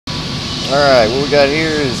Alright, what we got here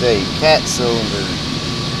is a cat cylinder.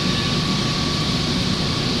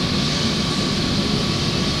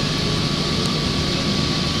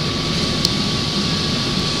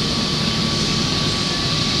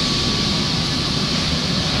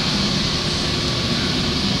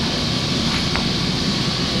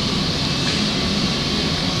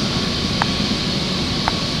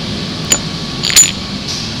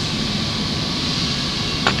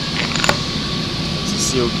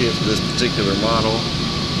 Seal kit for this particular model.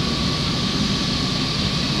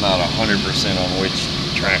 I'm not 100% on which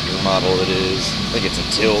tractor model it is. I think it's a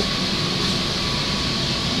Tilt.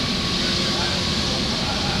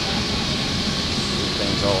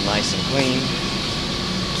 Everything's all nice and clean.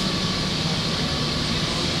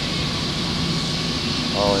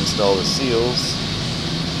 I'll install the seals.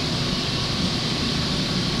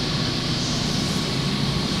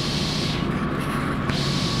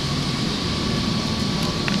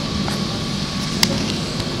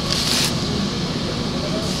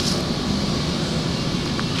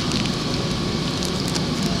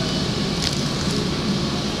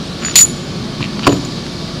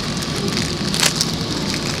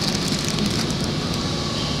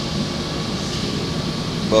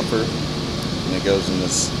 Buffer, and it goes in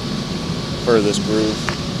this furthest groove.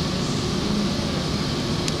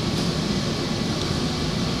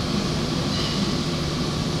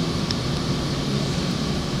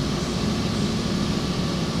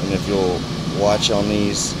 And if you'll watch on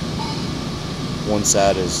these, one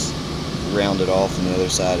side is rounded off and the other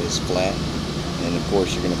side is flat, and of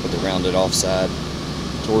course you're going to put the rounded off side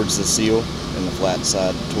towards the seal and the flat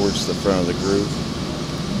side towards the front of the groove.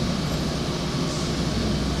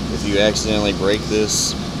 If you accidentally break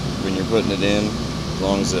this when you're putting it in, as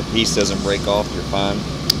long as the piece doesn't break off, you're fine.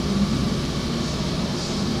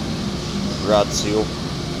 Rod seal.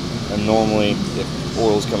 And normally, if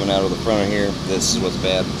oil's coming out of the front of here, this is what's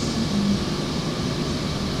bad.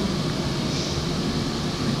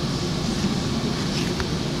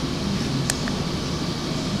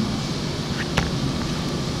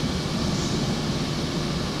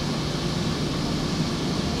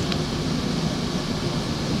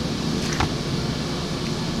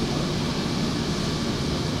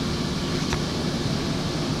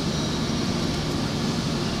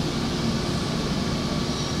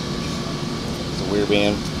 Wear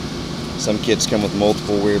band. Some kits come with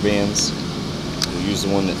multiple wear bands. You'll use the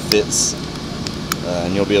one that fits,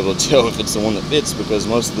 and you'll be able to tell if it's the one that fits, because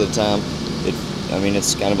most of the time,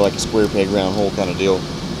 it's kind of like a square peg round hole kind of deal.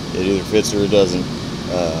 It either fits or it doesn't,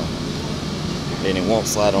 and it won't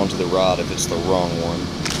slide onto the rod if it's the wrong one.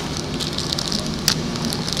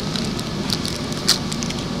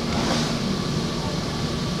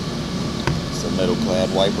 It's a metal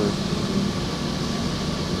clad wiper.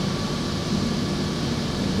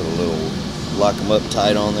 Put a little lock them up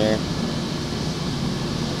tight on there.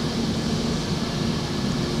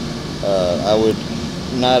 I would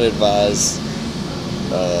not advise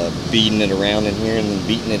beating it around in here and then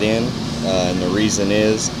beating it in, and the reason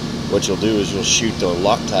is, what you'll do is you'll shoot the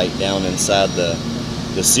Loctite down inside the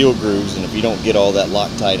seal grooves, and if you don't get all that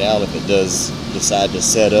Loctite out, if it does decide to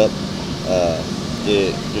set up,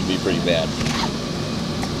 it could be pretty bad.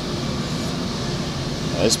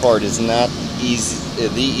 This part is not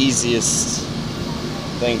the easiest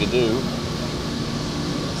thing to do.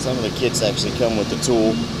 Some of the kits actually come with the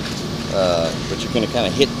tool, but you're going to kind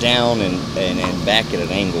of hit down and back at an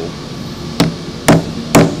angle.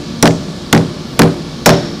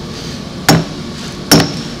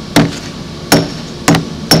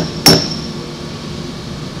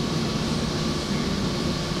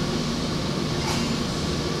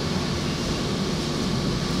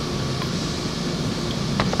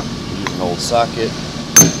 Old socket.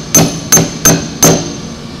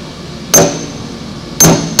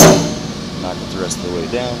 Knock it the rest of the way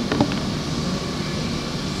down.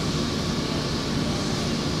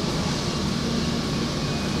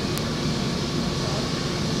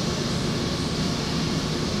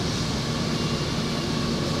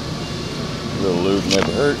 A little lube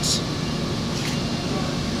never hurts.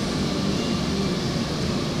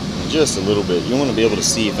 And just a little bit. You want to be able to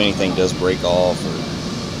see if anything does break off or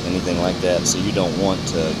anything like that, so you don't want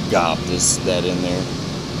to gob that in there.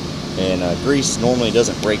 And grease normally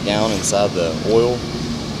doesn't break down inside the oil.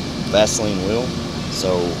 Vaseline will,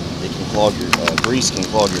 so it can clog your grease can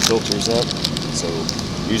clog your filters up. So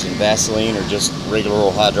using Vaseline or just regular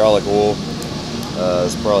old hydraulic oil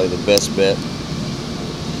is probably the best bet.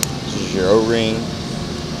 This is your O-ring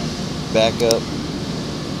backup.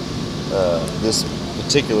 This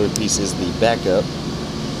particular piece is the backup.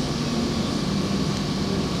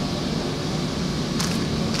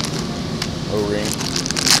 O-ring.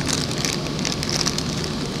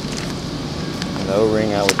 And the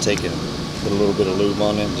O-ring, I would take and put a little bit of lube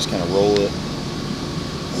on it and just kind of roll it.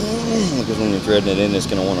 Because when you're threading it in, it's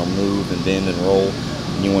going to want to move and bend and roll,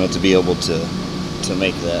 and you want it to be able to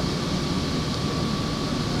make that.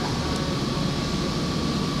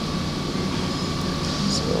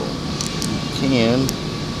 So you can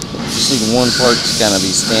just need one part to kind of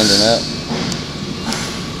be standing up.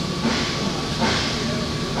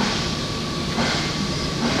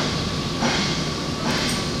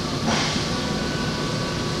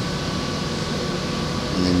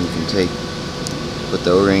 And then you can put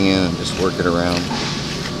the O-ring in and just work it around.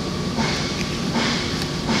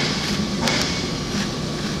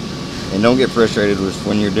 And don't get frustrated with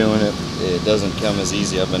when you're doing it. It doesn't come as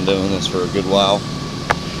easy. I've been doing this for a good while.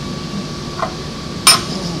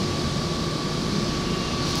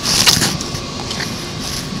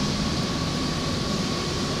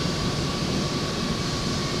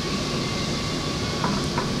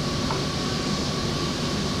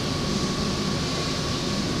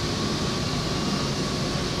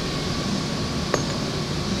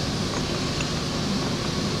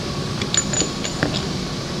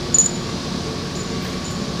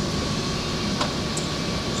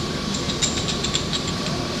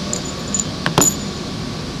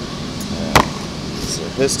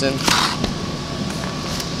 Piston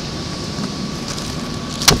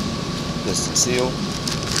seal.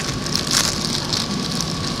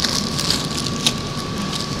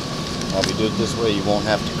 Now if you do it this way, you won't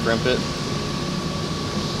have to crimp it.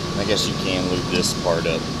 I guess you can lube this part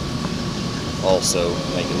up also,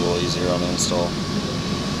 make it a little easier on the install.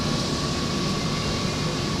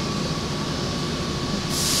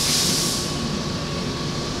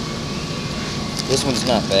 This one's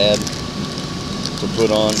not bad to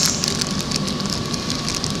put on.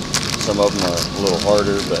 Some of them are a little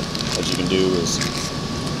harder, but what you can do is,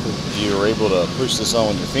 if you're able to push this on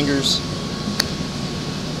with your fingers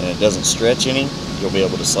and it doesn't stretch any, you'll be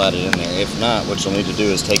able to slide it in there. If not, what you'll need to do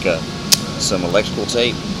is take some electrical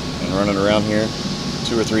tape and run it around here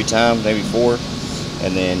 2 or 3 times, maybe 4,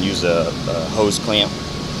 and then use a hose clamp,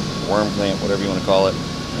 worm clamp, whatever you want to call it,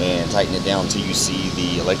 and tighten it down until you see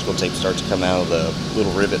the electrical tape start to come out of the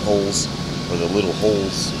little rivet holes, or the little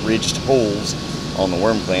holes, ridged holes on the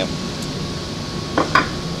worm clamp.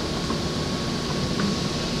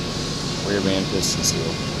 Rear band piston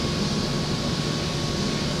seal.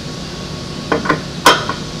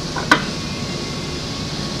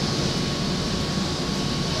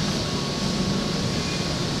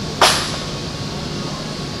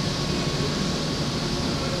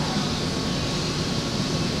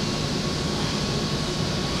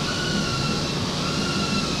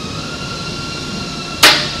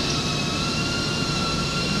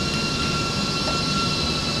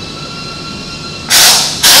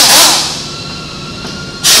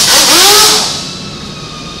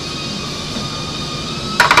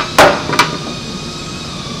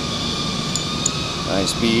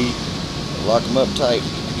 Nice bead, lock them up tight.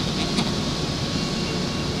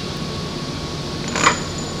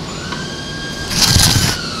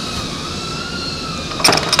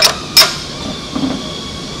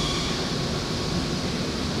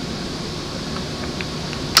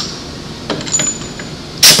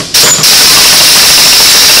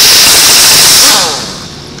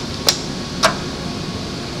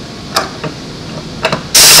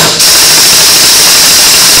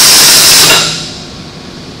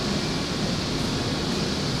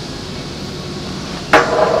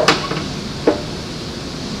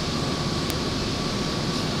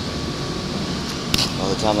 By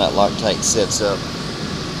the time that Loctite sets up,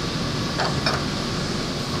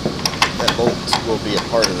 that bolt will be a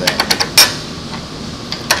part of that.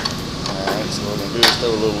 Alright, so what we're going to do is throw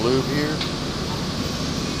a little lube here.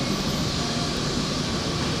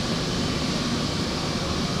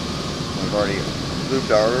 We've already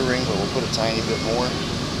lubed our O-ring, but we'll put a tiny bit more.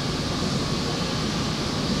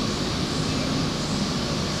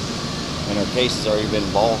 And our case has already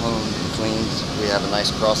been ball honed and cleaned. We have a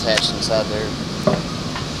nice cross hatch inside there.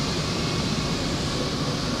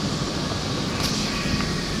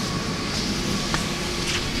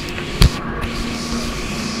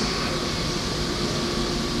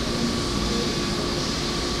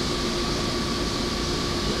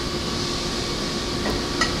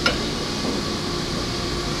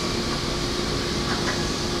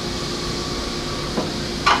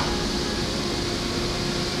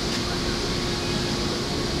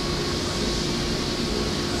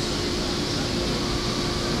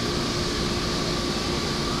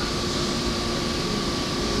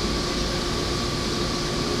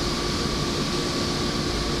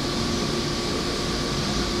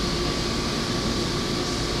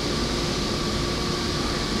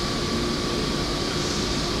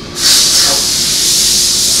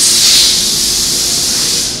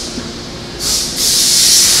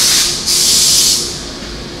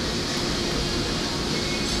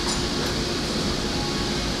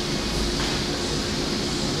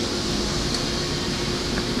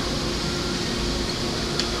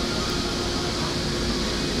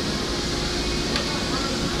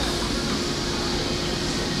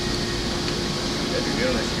 be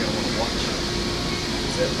honest, you're going to want to watch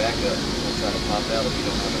that back up. It'll try to pop out if you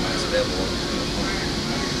don't have a nice bevel on the front.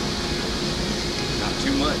 Not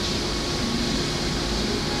too much.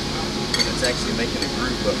 But it's actually making a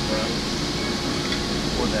groove up front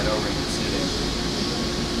for that O-ring to sit in.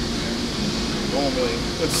 Normally,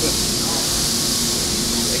 they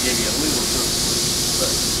give you a little something, but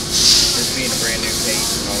this being a brand new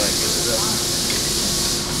case and all that good stuff,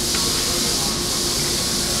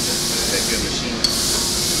 that good machine.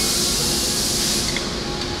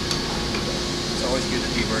 It's always good to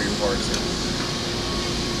deburr your parts and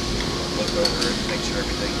look over it, make sure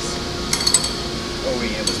everything's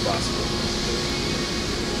OEM as possible.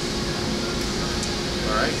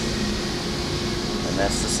 Alright. And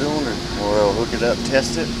that's the cylinder. We'll hook it up,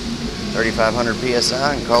 test it, 3,500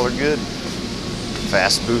 PSI, and call her good.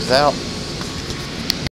 Fast booth out.